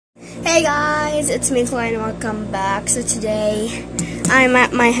Hey guys, it's me, Klein, and welcome back. So today, I'm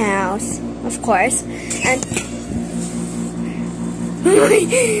at my house, of course, and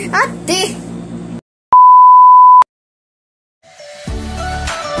Ate!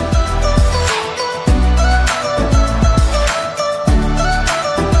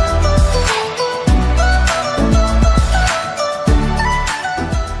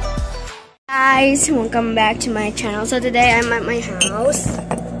 Guys, welcome back to my channel. So today I'm at my house,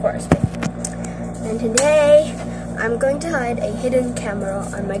 of course, and today I'm going to hide a hidden camera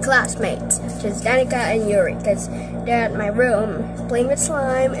on my classmates, which is Danica and Yuri, because they're at my room playing with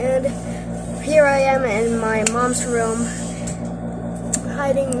slime, and here I am in my mom's room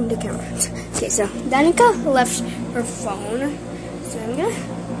hiding the camera. Okay, so Danica left her phone, so I'm gonna,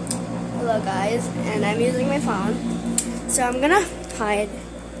 hello guys, and I'm using my phone, so I'm gonna hide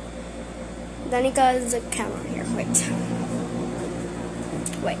Danica's camera here. Wait.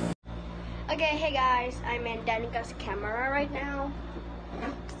 Okay, hey guys, I'm in Danica's camera right now.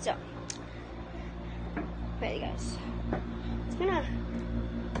 So, wait guys. I'm gonna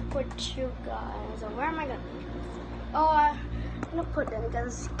put you guys. Where am I gonna? Oh, I'm gonna put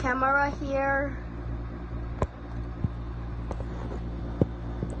Danica's camera here.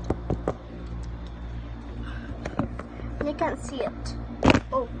 You can't see it.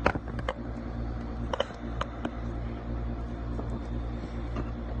 Oh.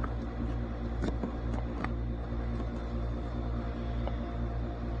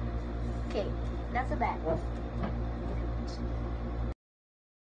 Okay, that's a bad one.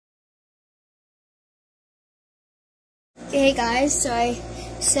 Okay guys, so I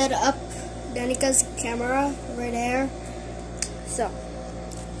set up Danica's camera right there. So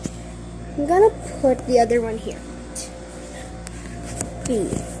I'm gonna put the other one here.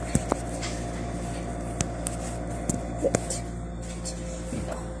 Wait.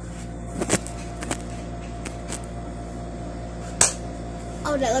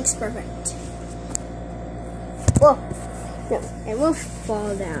 Oh, that looks perfect. Whoa, no, it will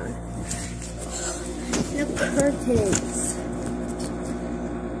fall down. The curtains.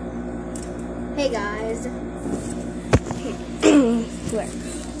 Hey guys. Where?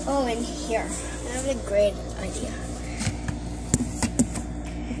 Oh, in here. I have a great idea.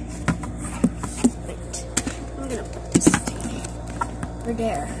 Wait, I'm gonna put this thing over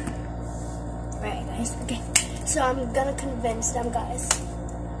there. Right, guys. Okay, so I'm gonna convince them, guys.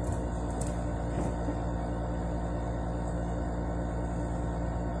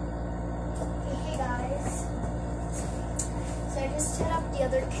 I just set up the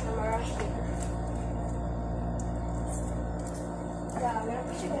other camera here. Yeah, I'm gonna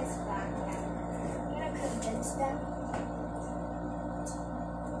put you guys back now. I'm gonna convince them.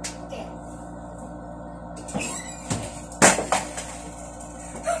 Okay.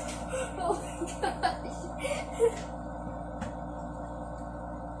 Oh my gosh.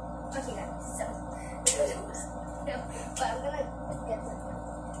 Okay guys, so no, but I'm gonna get them.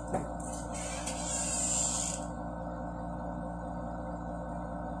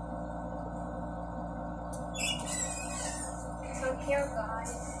 Here,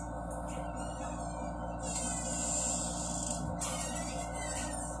 guys.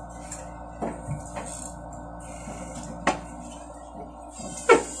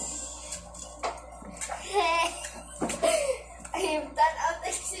 Hey, I have done out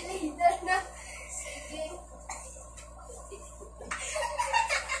actually done now.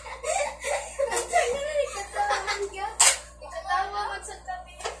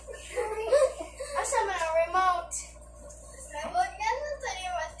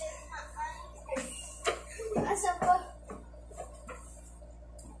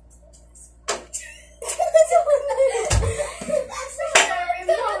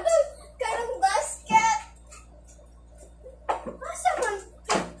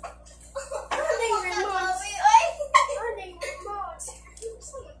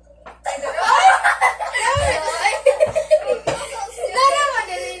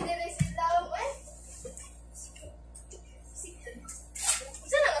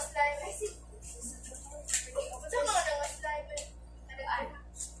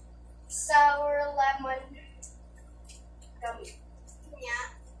 Sour lemon gummy.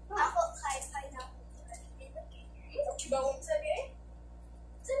 Yeah. Ako kahit pineapple. Bawang sabi eh.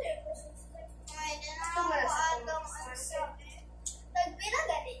 Sabi ko. Ay, ako atong sabi. Tagpila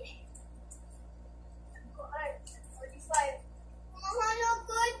gani eh. 45. Mahalo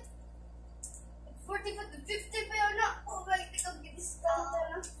good. 45 to 50 pa yun na. Oh, bakit ikaw gi-discount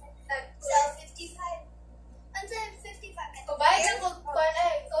na? So, 55. Until 55. Kubayad ako kung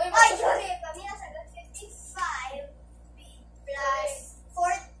eh. Ay, sorry. Pamila sa 55 plus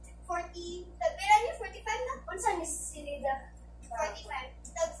 40.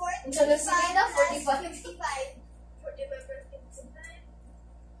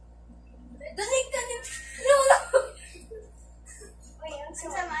 No, no. Wait, ang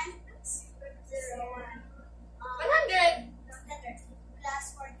saman. 100 plus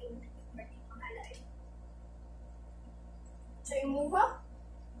 14. So, imuha?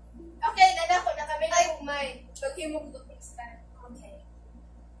 Okay, dala ko na kami ng umay. Paghimog to fix time. Okay.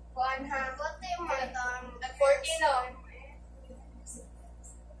 Kuhan ha. Kote yung mga tang. Tag 40 no?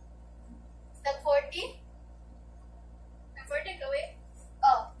 Tag 40? Tag 40 gawin?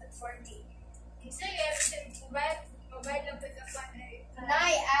 Oh, tag 40. Sige, mobile lang pick up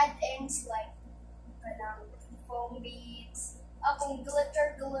I add-ins like foam beads, akong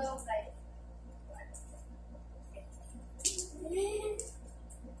glitter glue, like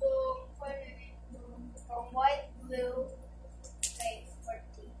from white glue, like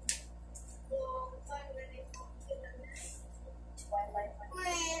 40. Twilight.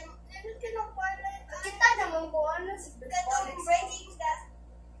 Wait, kita naman ko ano sa breaking that.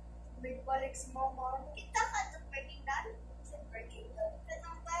 Big balik small one. Kita ka sa breaking that. Breaking that.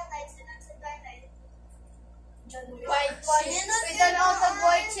 Katong twilight, sinang sa twilight. White chicks. We don't know the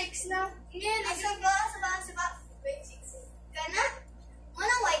white chicks now. Yeah, Saba. White chicks. Kana?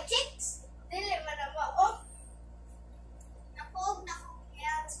 Ano white chicks? Dili man ba? Oh. Napog.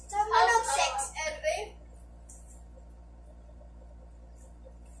 Yeah. Out of 6. Anyway.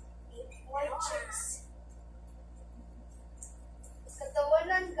 White chicks.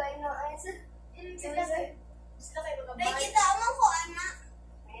 Katawanan kay na ay sila kay magabay. Ay kita mo ko ana.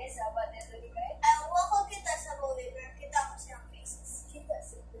 Ay sabat ito di kay. Ay ko kita sa movie pero kita ko siyang faces. Kita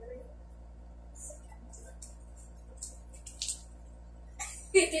sa very.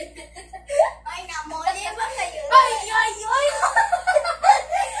 Ay na mo di ba kayo? Ay.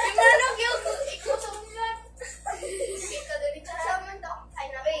 Imanong yung ikutong yan. Kita dali ka saman daw.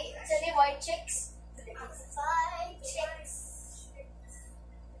 Ay na wait, actually white chicks. White chicks.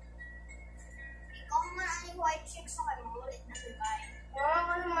 White chicks sa kayo, ulit na Dubai.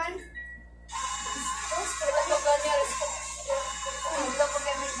 Ano naman? Tapos, pwede mo ganyan. Wala po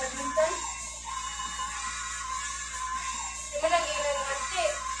kami badminton. Di ba nag-iinan ng ante?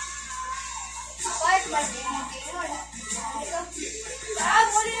 Kahit man, iinan.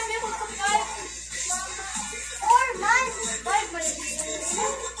 Muli na may kutupay. 4 man! 5 man, iinan.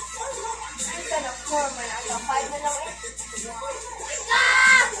 Ay, ka na 4 man. Aka 5 na lang eh.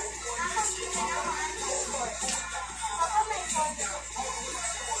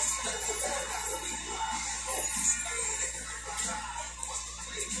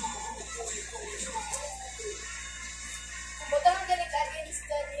 Butang ang galing against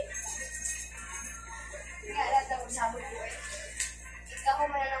gani. Nga rata mo sabot ko eh. Ikaw ko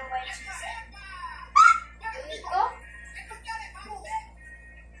man ng white cheese. Ulit ko?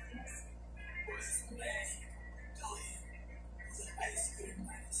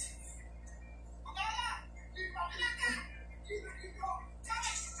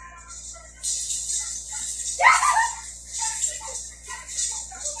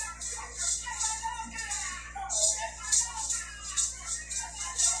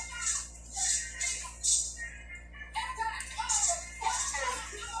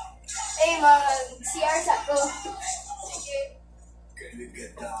 Eh, mag-CR sa ko. Sige. Can we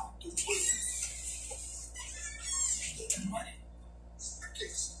get down to business? Money.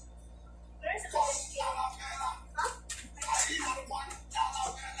 Where's the college game? Huh?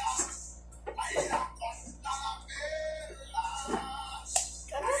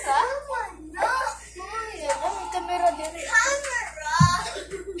 Ano ka? No. May camera din. Camera!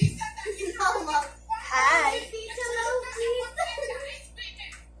 Hi.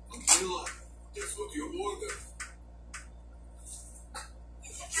 That's what you ordered.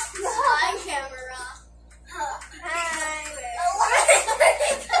 Hi, camera. Hi.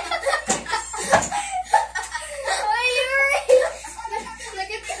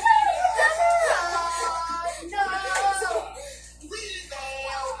 Look at the camera. No.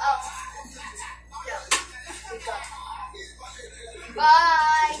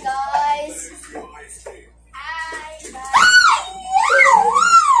 Bye, guys. Hi, bye.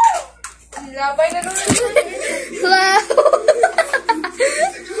 Labay na naman.